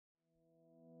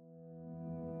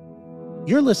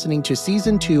You're listening to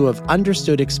Season 2 of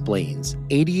Understood Explains,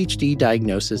 ADHD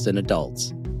Diagnosis in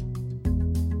Adults.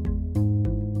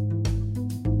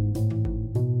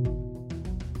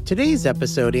 Today's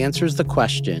episode answers the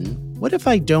question, what if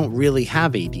I don't really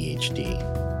have ADHD?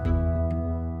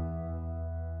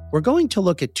 We're going to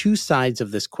look at two sides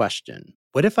of this question.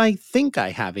 What if I think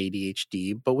I have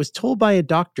ADHD, but was told by a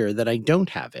doctor that I don't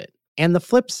have it? And the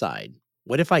flip side,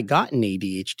 what if I got an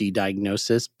ADHD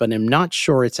diagnosis, but am not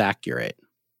sure it's accurate?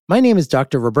 My name is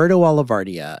Dr. Roberto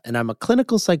Olivardia, and I'm a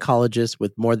clinical psychologist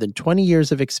with more than 20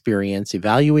 years of experience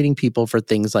evaluating people for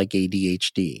things like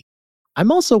ADHD.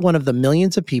 I'm also one of the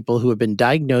millions of people who have been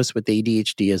diagnosed with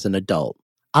ADHD as an adult.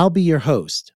 I'll be your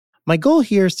host. My goal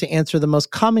here is to answer the most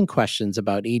common questions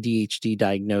about ADHD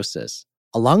diagnosis.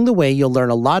 Along the way, you'll learn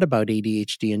a lot about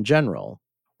ADHD in general.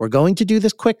 We're going to do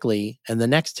this quickly in the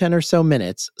next 10 or so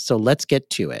minutes, so let's get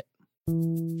to it.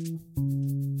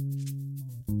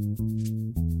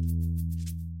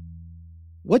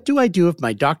 What do I do if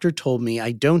my doctor told me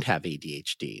I don't have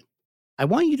ADHD? I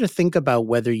want you to think about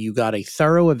whether you got a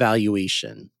thorough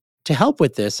evaluation. To help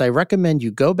with this, I recommend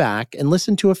you go back and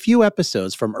listen to a few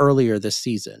episodes from earlier this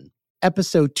season.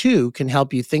 Episode 2 can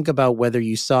help you think about whether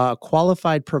you saw a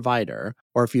qualified provider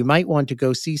or if you might want to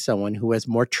go see someone who has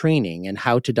more training in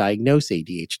how to diagnose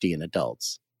ADHD in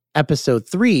adults. Episode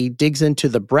 3 digs into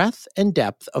the breadth and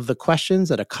depth of the questions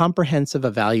that a comprehensive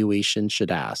evaluation should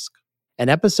ask.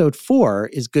 And episode 4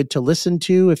 is good to listen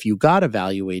to if you got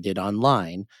evaluated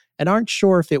online and aren't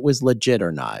sure if it was legit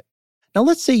or not. Now,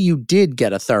 let's say you did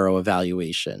get a thorough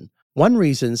evaluation. One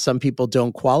reason some people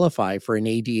don't qualify for an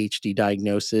ADHD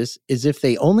diagnosis is if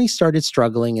they only started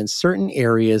struggling in certain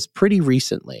areas pretty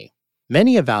recently.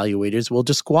 Many evaluators will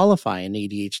disqualify an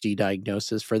ADHD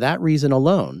diagnosis for that reason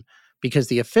alone, because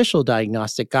the official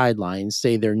diagnostic guidelines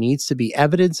say there needs to be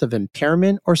evidence of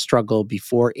impairment or struggle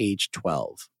before age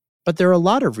 12. But there are a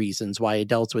lot of reasons why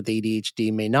adults with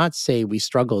ADHD may not say we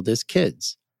struggled as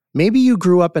kids. Maybe you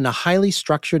grew up in a highly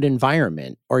structured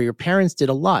environment, or your parents did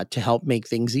a lot to help make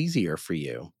things easier for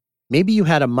you. Maybe you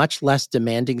had a much less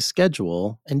demanding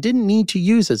schedule and didn't need to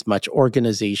use as much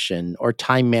organization or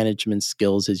time management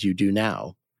skills as you do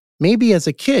now. Maybe as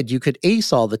a kid you could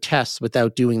ace all the tests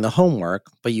without doing the homework,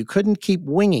 but you couldn't keep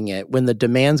winging it when the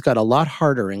demands got a lot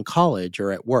harder in college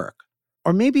or at work.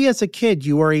 Or maybe as a kid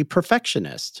you were a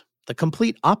perfectionist, the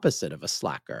complete opposite of a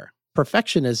slacker.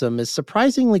 Perfectionism is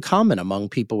surprisingly common among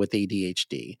people with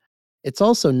ADHD. It's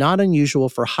also not unusual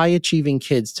for high-achieving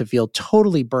kids to feel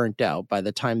totally burnt out by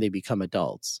the time they become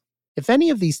adults. If any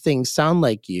of these things sound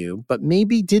like you, but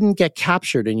maybe didn't get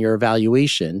captured in your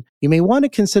evaluation, you may want to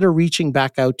consider reaching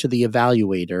back out to the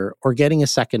evaluator or getting a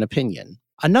second opinion.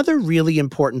 Another really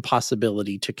important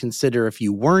possibility to consider if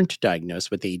you weren't diagnosed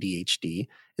with ADHD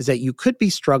is that you could be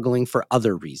struggling for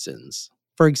other reasons.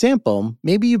 For example,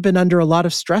 maybe you've been under a lot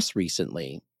of stress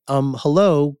recently.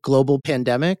 Global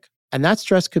pandemic? And that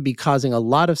stress could be causing a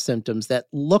lot of symptoms that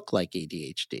look like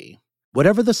ADHD.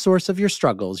 Whatever the source of your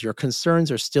struggles, your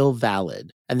concerns are still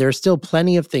valid, and there are still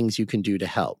plenty of things you can do to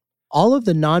help. All of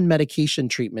the non-medication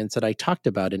treatments that I talked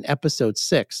about in episode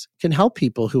 6 can help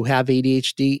people who have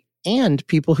ADHD and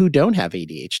people who don't have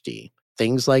ADHD.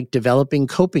 Things like developing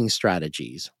coping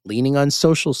strategies, leaning on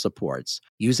social supports,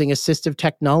 using assistive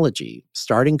technology,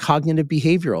 starting cognitive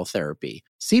behavioral therapy.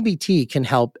 CBT can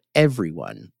help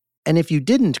everyone. And if you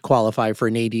didn't qualify for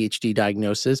an ADHD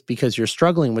diagnosis because you're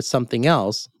struggling with something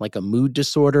else, like a mood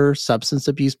disorder, substance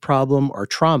abuse problem, or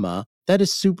trauma, that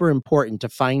is super important to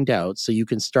find out so you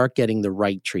can start getting the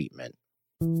right treatment.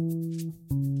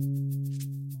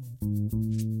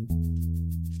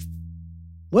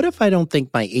 What if I don't think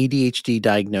my ADHD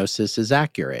diagnosis is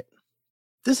accurate?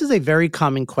 This is a very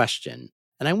common question,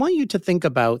 and I want you to think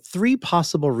about 3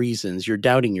 possible reasons you're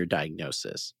doubting your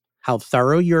diagnosis: how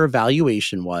thorough your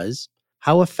evaluation was,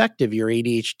 how effective your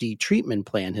ADHD treatment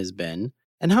plan has been,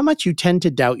 and how much you tend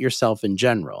to doubt yourself in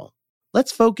general.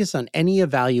 Let's focus on any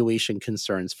evaluation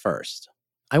concerns first.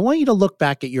 I want you to look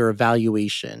back at your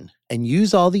evaluation and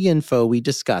use all the info we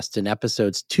discussed in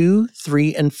episodes 2,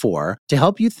 3, and 4 to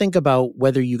help you think about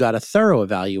whether you got a thorough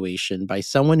evaluation by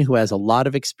someone who has a lot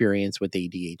of experience with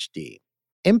ADHD.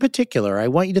 In particular, I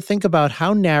want you to think about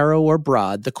how narrow or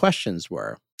broad the questions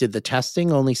were. Did the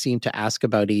testing only seem to ask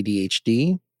about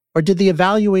ADHD? Or did the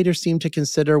evaluator seem to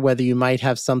consider whether you might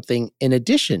have something in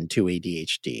addition to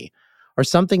ADHD? Or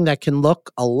something that can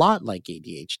look a lot like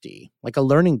ADHD, like a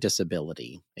learning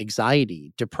disability,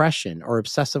 anxiety, depression, or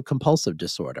obsessive-compulsive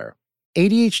disorder.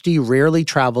 ADHD rarely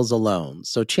travels alone,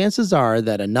 so chances are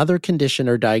that another condition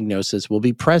or diagnosis will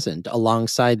be present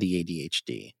alongside the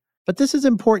ADHD. But this is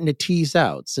important to tease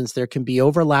out since there can be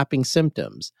overlapping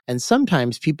symptoms, and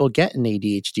sometimes people get an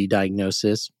ADHD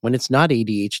diagnosis when it's not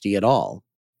ADHD at all.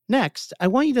 Next, I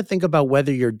want you to think about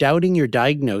whether you're doubting your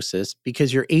diagnosis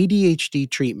because your ADHD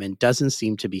treatment doesn't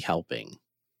seem to be helping.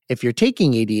 If you're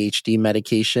taking ADHD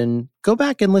medication, go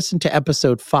back and listen to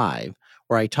episode 5,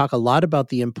 where I talk a lot about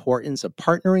the importance of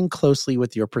partnering closely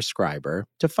with your prescriber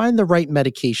to find the right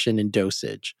medication and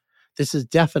dosage. This is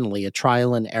definitely a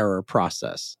trial and error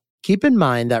process. Keep in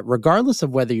mind that regardless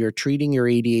of whether you're treating your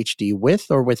ADHD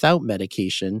with or without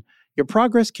medication, your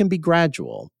progress can be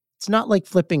gradual. It's not like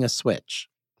flipping a switch.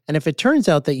 And if it turns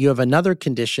out that you have another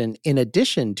condition in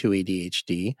addition to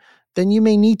ADHD, then you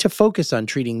may need to focus on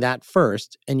treating that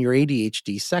first and your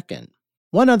ADHD second.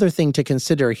 One other thing to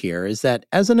consider here is that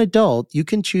as an adult, you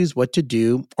can choose what to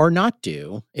do or not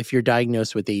do if you're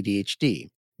diagnosed with ADHD.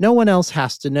 No one else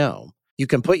has to know. You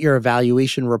can put your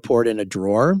evaluation report in a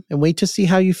drawer and wait to see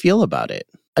how you feel about it.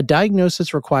 A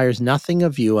diagnosis requires nothing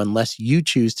of you unless you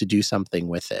choose to do something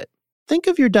with it. Think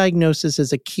of your diagnosis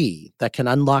as a key that can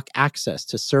unlock access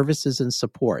to services and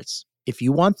supports if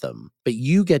you want them, but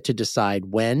you get to decide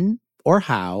when or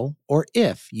how or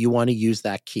if you want to use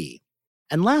that key.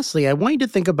 And lastly, I want you to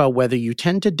think about whether you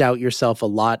tend to doubt yourself a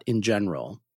lot in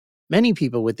general. Many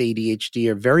people with ADHD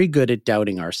are very good at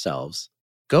doubting ourselves.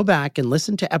 Go back and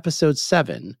listen to episode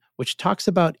 7, which talks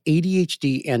about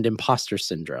ADHD and imposter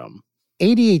syndrome.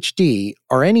 ADHD,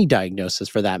 or any diagnosis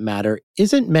for that matter,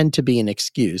 isn't meant to be an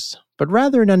excuse, but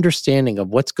rather an understanding of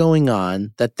what's going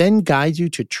on that then guides you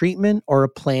to treatment or a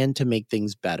plan to make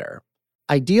things better.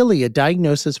 Ideally, a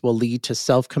diagnosis will lead to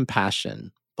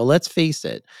self-compassion, but let's face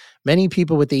it, many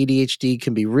people with ADHD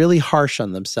can be really harsh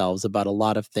on themselves about a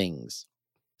lot of things.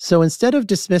 So instead of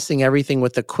dismissing everything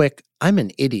with a quick, "I'm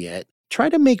an idiot," try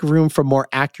to make room for more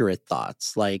accurate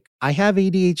thoughts like, "I have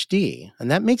ADHD, and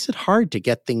that makes it hard to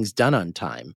get things done on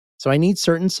time. So I need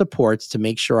certain supports to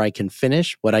make sure I can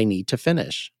finish what I need to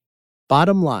finish."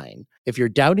 Bottom line, if you're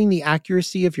doubting the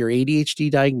accuracy of your ADHD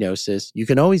diagnosis, you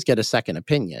can always get a second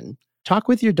opinion. Talk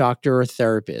with your doctor or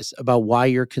therapist about why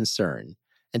you're concerned,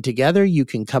 and together you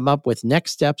can come up with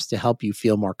next steps to help you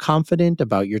feel more confident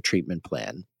about your treatment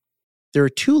plan. There are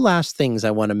 2 last things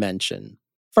I want to mention.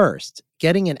 First,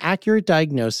 getting an accurate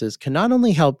diagnosis can not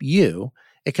only help you,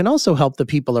 it can also help the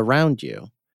people around you.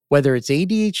 Whether it's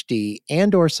ADHD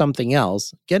and/or something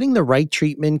else, getting the right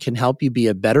treatment can help you be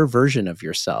a better version of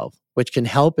yourself, which can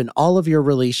help in all of your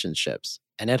relationships,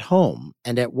 and at home,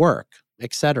 and at work,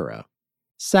 etc.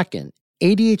 Second,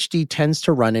 ADHD tends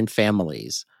to run in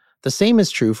families. The same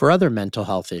is true for other mental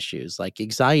health issues like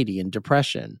anxiety and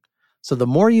depression. So the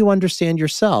more you understand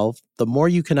yourself, the more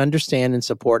you can understand and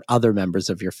support other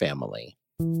members of your family.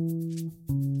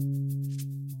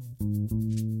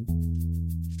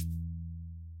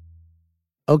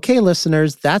 Okay,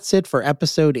 listeners, that's it for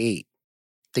episode 8.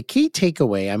 The key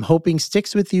takeaway I'm hoping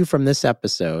sticks with you from this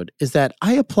episode is that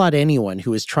I applaud anyone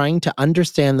who is trying to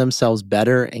understand themselves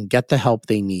better and get the help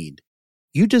they need.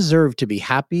 You deserve to be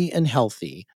happy and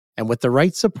healthy, and with the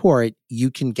right support, you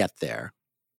can get there.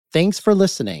 Thanks for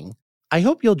listening. I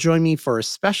hope you'll join me for a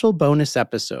special bonus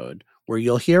episode where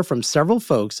you'll hear from several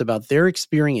folks about their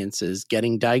experiences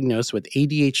getting diagnosed with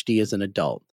ADHD as an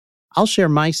adult. I'll share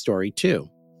my story too.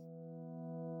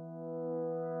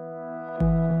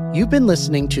 You've been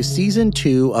listening to Season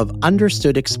 2 of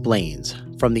Understood Explains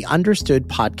from the Understood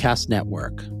Podcast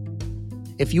Network.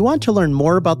 If you want to learn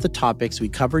more about the topics we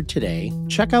covered today,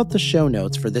 check out the show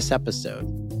notes for this episode.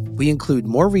 We include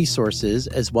more resources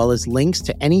as well as links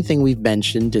to anything we've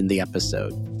mentioned in the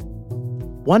episode.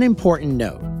 One important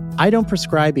note, I don't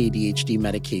prescribe ADHD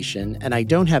medication and I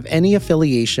don't have any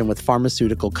affiliation with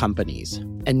pharmaceutical companies,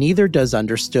 and neither does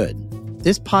Understood.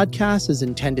 This podcast is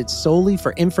intended solely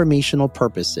for informational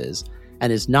purposes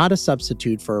and is not a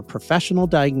substitute for a professional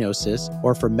diagnosis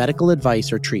or for medical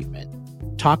advice or treatment.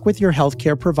 Talk with your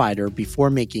healthcare provider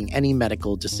before making any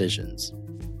medical decisions.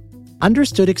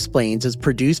 Understood Explains is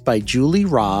produced by Julie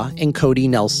Raw and Cody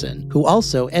Nelson, who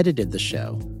also edited the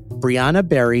show. Brianna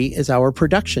Berry is our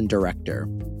production director.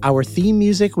 Our theme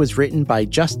music was written by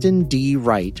Justin D.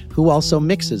 Wright, who also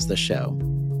mixes the show.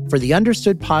 For the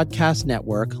Understood Podcast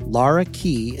Network, Laura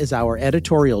Key is our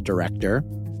editorial director,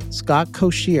 Scott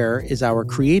Koshier is our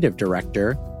creative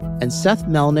director, and Seth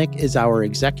Melnick is our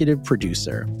executive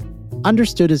producer.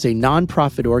 Understood is a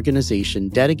nonprofit organization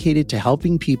dedicated to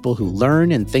helping people who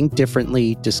learn and think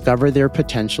differently discover their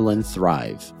potential and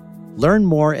thrive. Learn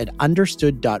more at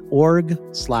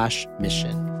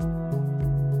understood.org/mission.